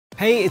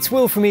Hey, it's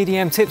Will from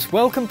EDM Tips.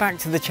 Welcome back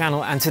to the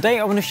channel, and today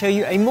I want to show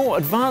you a more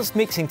advanced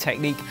mixing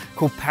technique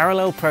called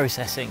parallel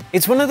processing.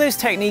 It's one of those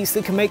techniques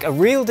that can make a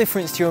real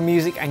difference to your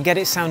music and get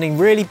it sounding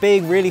really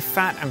big, really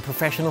fat and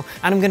professional.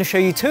 And I'm going to show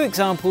you two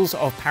examples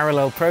of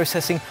parallel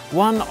processing,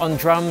 one on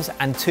drums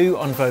and two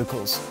on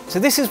vocals. So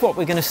this is what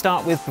we're going to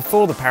start with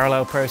before the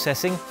parallel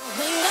processing.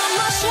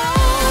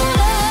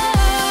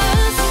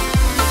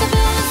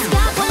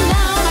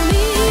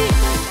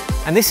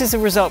 And this is the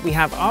result we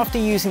have after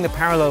using the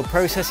parallel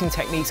processing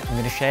techniques I'm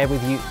going to share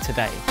with you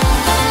today.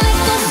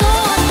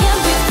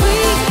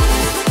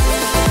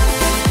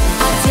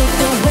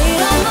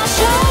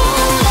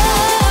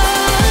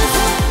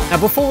 Now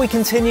before we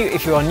continue,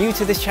 if you are new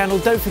to this channel,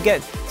 don't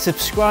forget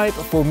subscribe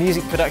for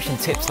music production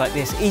tips like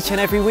this each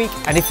and every week.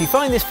 And if you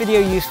find this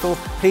video useful,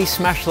 please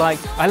smash like.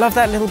 I love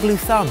that little blue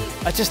thumb.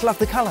 I just love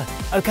the colour.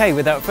 Okay,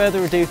 without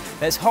further ado,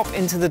 let's hop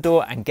into the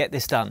DAW and get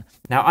this done.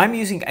 Now I'm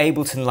using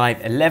Ableton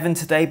Live 11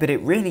 today, but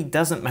it really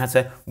doesn't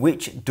matter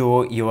which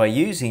DAW you are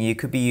using. You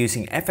could be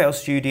using FL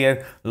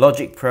Studio,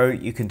 Logic Pro,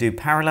 you can do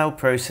parallel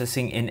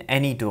processing in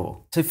any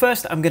DAW. So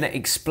first I'm going to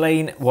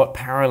explain what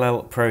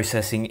parallel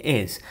processing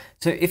is.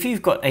 So if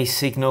you've got a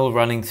signal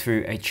running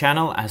through a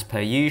channel as per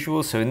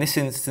usual, so in this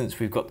instance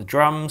we've got the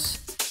drums.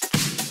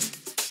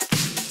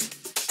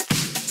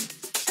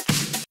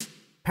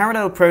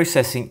 Parallel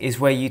processing is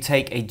where you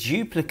take a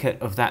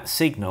duplicate of that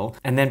signal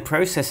and then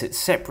process it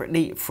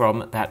separately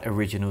from that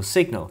original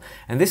signal.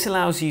 And this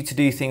allows you to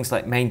do things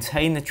like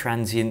maintain the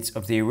transients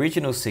of the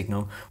original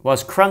signal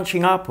whilst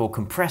crunching up or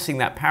compressing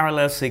that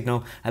parallel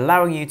signal,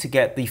 allowing you to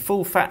get the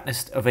full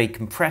fatness of a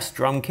compressed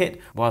drum kit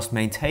whilst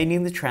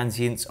maintaining the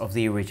transients of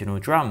the original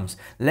drums.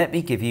 Let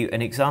me give you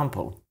an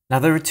example. Now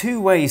there are two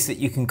ways that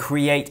you can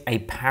create a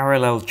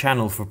parallel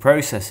channel for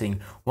processing.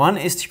 One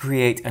is to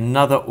create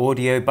another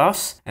audio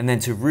bus and then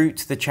to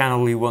route the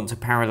channel you want to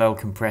parallel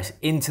compress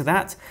into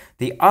that.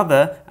 The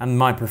other, and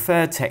my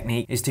preferred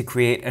technique, is to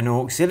create an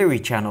auxiliary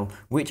channel,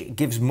 which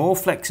gives more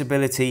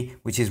flexibility,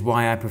 which is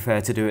why I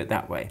prefer to do it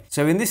that way.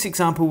 So in this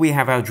example we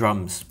have our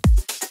drums.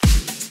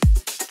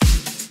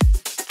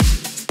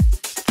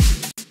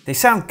 They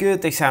sound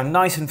good, they sound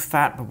nice and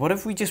fat, but what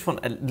if we just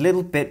want a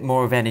little bit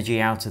more of energy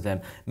out of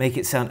them? Make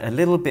it sound a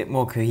little bit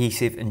more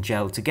cohesive and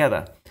gelled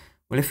together.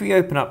 Well, if we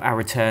open up our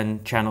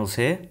return channels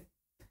here,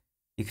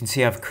 you can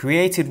see I've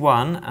created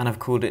one and I've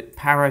called it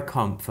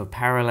Paracomp for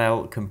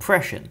parallel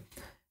compression.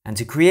 And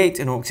to create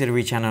an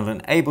auxiliary channel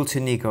in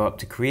Ableton, you go up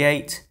to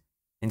Create,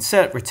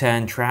 Insert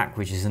Return Track,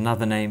 which is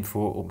another name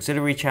for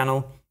auxiliary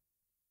channel.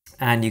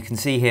 And you can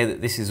see here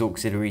that this is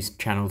auxiliary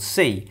channel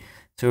C.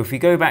 So if we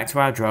go back to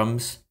our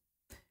drums,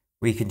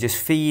 we can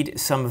just feed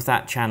some of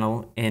that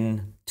channel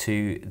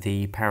into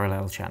the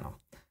parallel channel.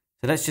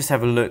 So let's just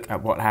have a look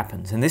at what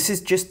happens. And this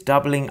is just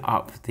doubling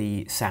up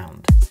the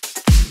sound.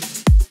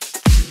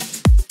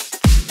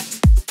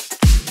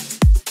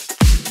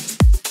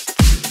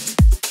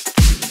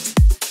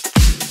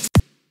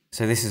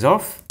 So this is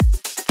off.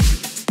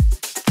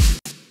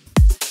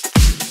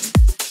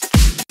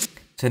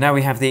 So now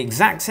we have the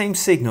exact same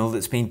signal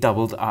that's been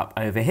doubled up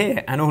over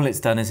here, and all it's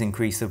done is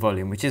increase the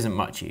volume, which isn't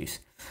much use.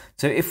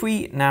 So if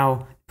we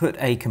now put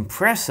a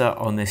compressor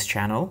on this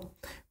channel,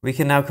 we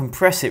can now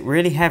compress it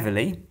really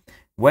heavily,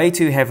 way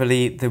too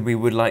heavily than we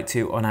would like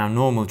to on our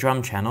normal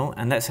drum channel,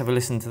 and let's have a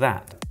listen to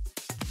that.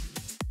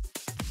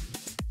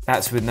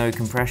 That's with no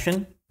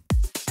compression,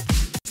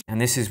 and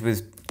this is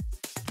with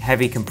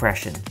heavy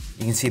compression.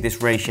 You can see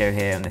this ratio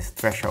here and this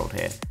threshold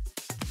here.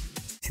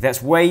 See,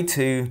 that's way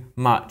too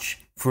much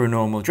for a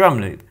normal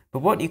drum loop. But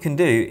what you can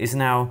do is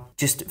now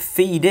just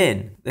feed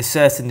in a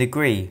certain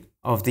degree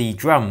of the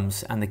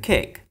drums and the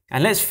kick.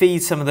 And let's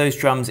feed some of those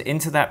drums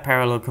into that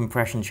parallel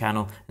compression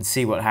channel and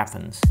see what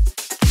happens.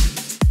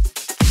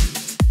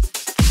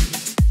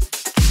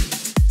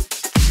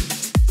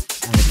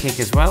 And the kick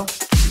as well.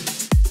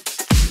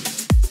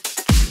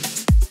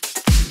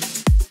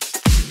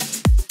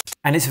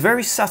 And it's a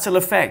very subtle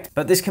effect,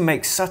 but this can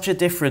make such a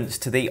difference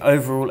to the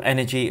overall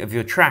energy of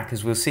your track,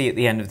 as we'll see at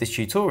the end of this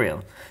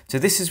tutorial. So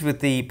this is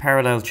with the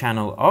parallel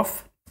channel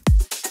off,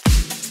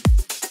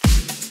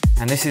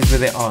 and this is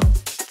with it on.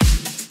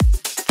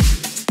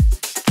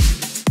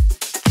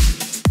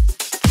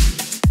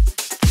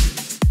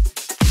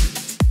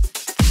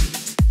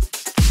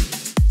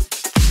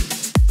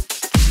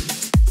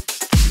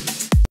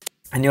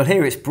 And you'll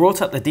hear it's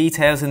brought up the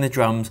details in the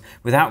drums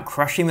without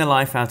crushing the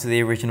life out of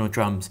the original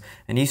drums.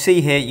 And you see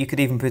here, you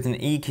could even put an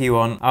EQ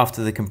on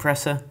after the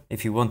compressor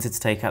if you wanted to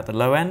take out the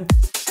low end.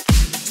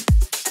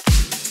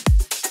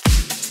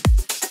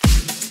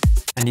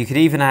 And you could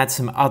even add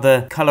some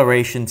other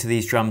coloration to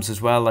these drums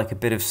as well, like a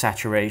bit of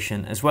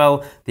saturation as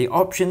well. The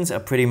options are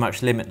pretty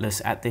much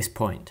limitless at this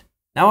point.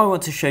 Now I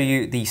want to show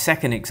you the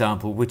second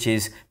example, which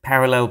is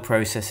parallel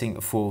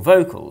processing for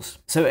vocals.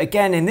 So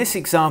again, in this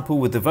example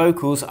with the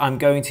vocals, I'm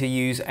going to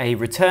use a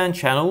return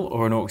channel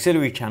or an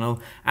auxiliary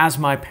channel as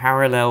my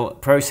parallel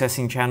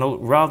processing channel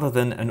rather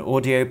than an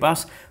audio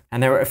bus.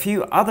 And there are a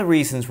few other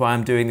reasons why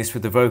I'm doing this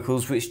with the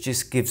vocals, which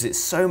just gives it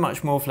so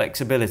much more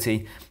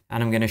flexibility.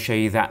 and I'm going to show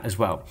you that as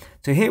well.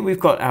 So here we've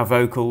got our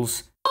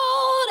vocals.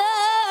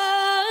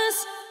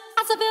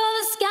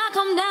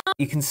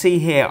 You can see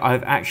here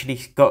I've actually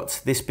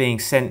got this being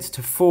sent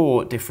to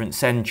 4 different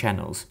send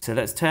channels. So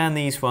let's turn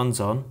these ones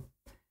on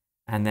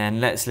and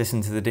then let's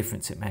listen to the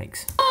difference it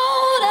makes.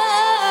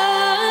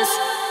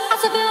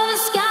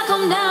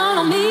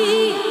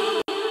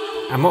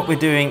 And what we're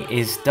doing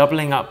is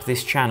doubling up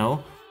this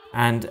channel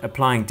and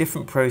applying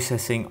different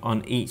processing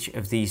on each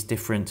of these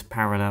different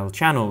parallel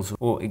channels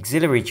or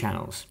auxiliary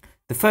channels.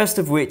 The first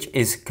of which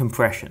is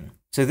compression.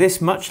 So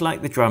this, much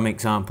like the drum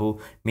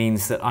example,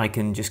 means that I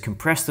can just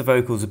compress the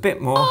vocals a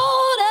bit more.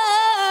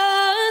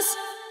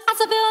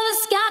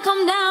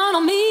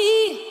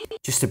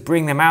 Just to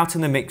bring them out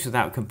in the mix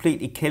without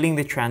completely killing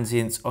the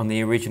transients on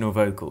the original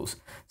vocals.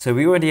 So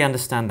we already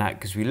understand that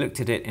because we looked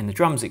at it in the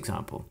drums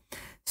example.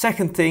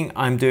 Second thing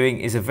I'm doing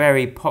is a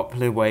very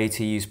popular way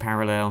to use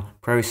parallel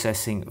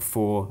processing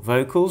for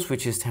vocals,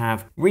 which is to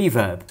have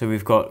reverb. So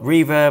we've got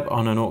reverb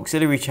on an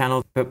auxiliary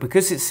channel, but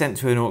because it's sent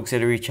to an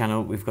auxiliary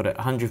channel, we've got it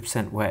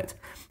 100% wet.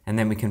 And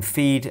then we can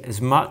feed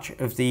as much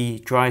of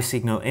the dry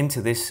signal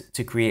into this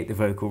to create the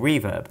vocal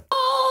reverb.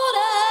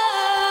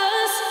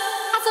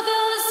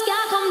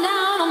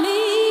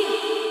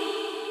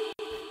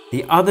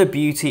 The other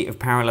beauty of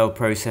parallel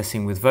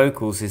processing with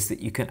vocals is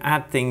that you can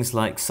add things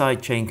like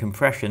sidechain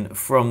compression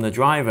from the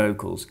dry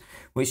vocals,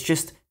 which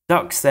just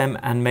ducks them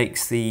and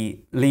makes the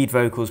lead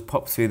vocals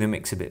pop through the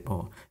mix a bit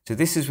more. So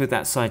this is with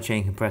that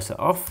sidechain compressor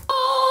off.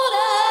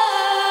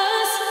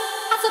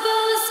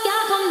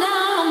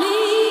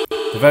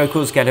 The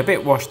vocals get a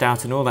bit washed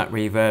out and all that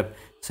reverb,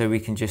 so we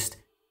can just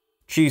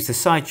choose the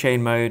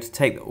sidechain mode,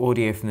 take the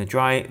audio from the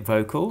dry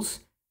vocals,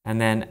 and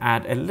then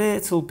add a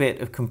little bit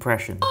of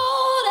compression.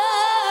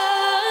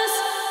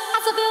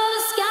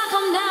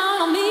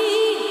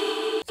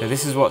 So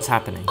this is what's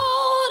happening.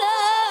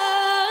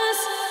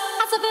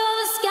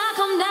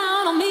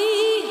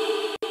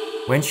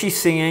 When she's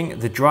singing,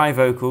 the dry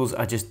vocals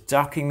are just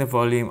ducking the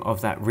volume of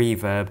that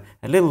reverb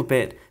a little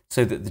bit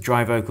so that the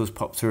dry vocals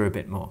pop through a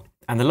bit more.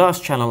 And the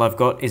last channel I've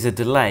got is a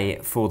delay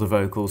for the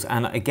vocals.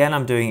 And again,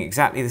 I'm doing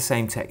exactly the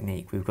same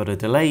technique. We've got a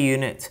delay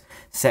unit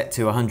set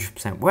to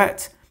 100%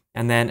 wet,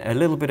 and then a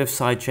little bit of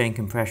sidechain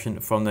compression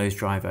from those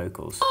dry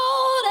vocals.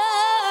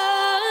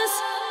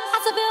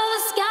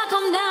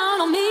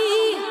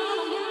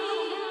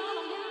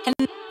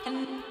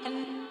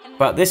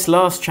 But this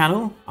last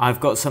channel,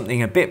 I've got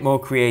something a bit more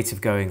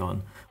creative going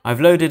on.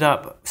 I've loaded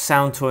up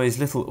Soundtoy's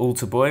little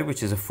alter boy,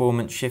 which is a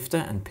formant shifter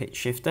and pitch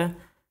shifter.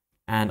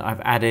 And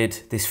I've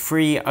added this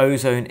free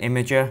ozone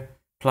imager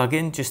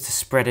plugin just to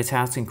spread it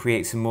out and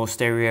create some more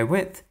stereo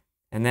width.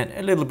 And then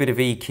a little bit of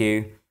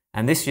EQ.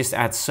 And this just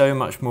adds so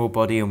much more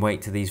body and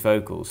weight to these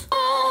vocals.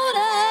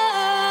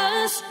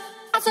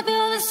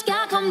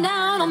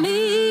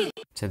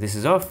 So this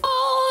is off.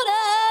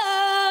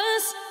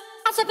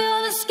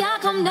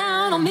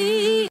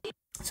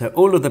 So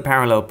all of the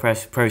parallel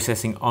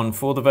processing on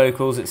for the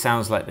vocals, it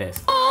sounds like this.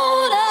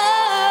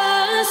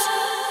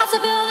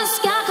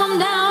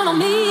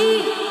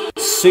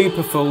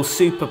 Super full,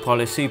 super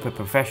polished, super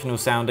professional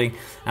sounding,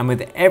 and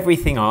with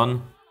everything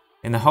on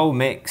in the whole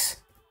mix,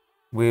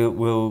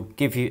 we'll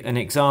give you an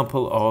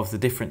example of the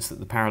difference that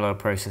the parallel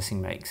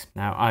processing makes.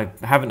 Now, I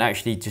haven't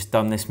actually just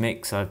done this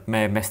mix, I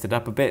may have messed it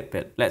up a bit,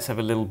 but let's have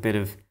a little bit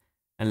of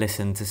a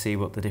listen to see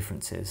what the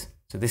difference is.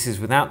 So this is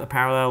without the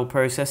parallel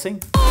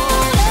processing.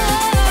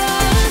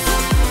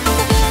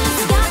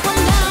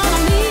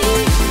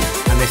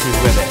 And this is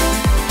with it.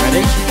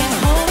 Ready?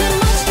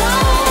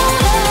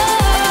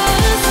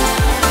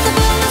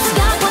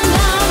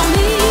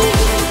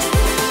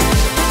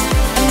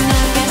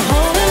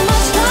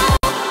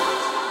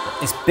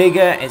 It's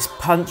bigger, it's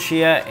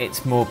punchier,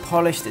 it's more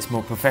polished, it's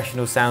more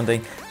professional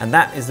sounding, and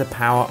that is the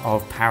power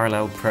of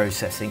parallel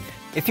processing.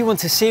 If you want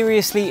to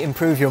seriously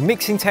improve your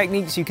mixing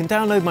techniques, you can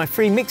download my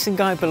free mixing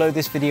guide below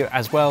this video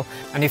as well.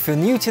 And if you're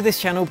new to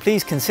this channel,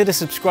 please consider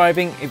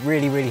subscribing. It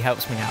really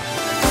helps me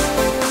out.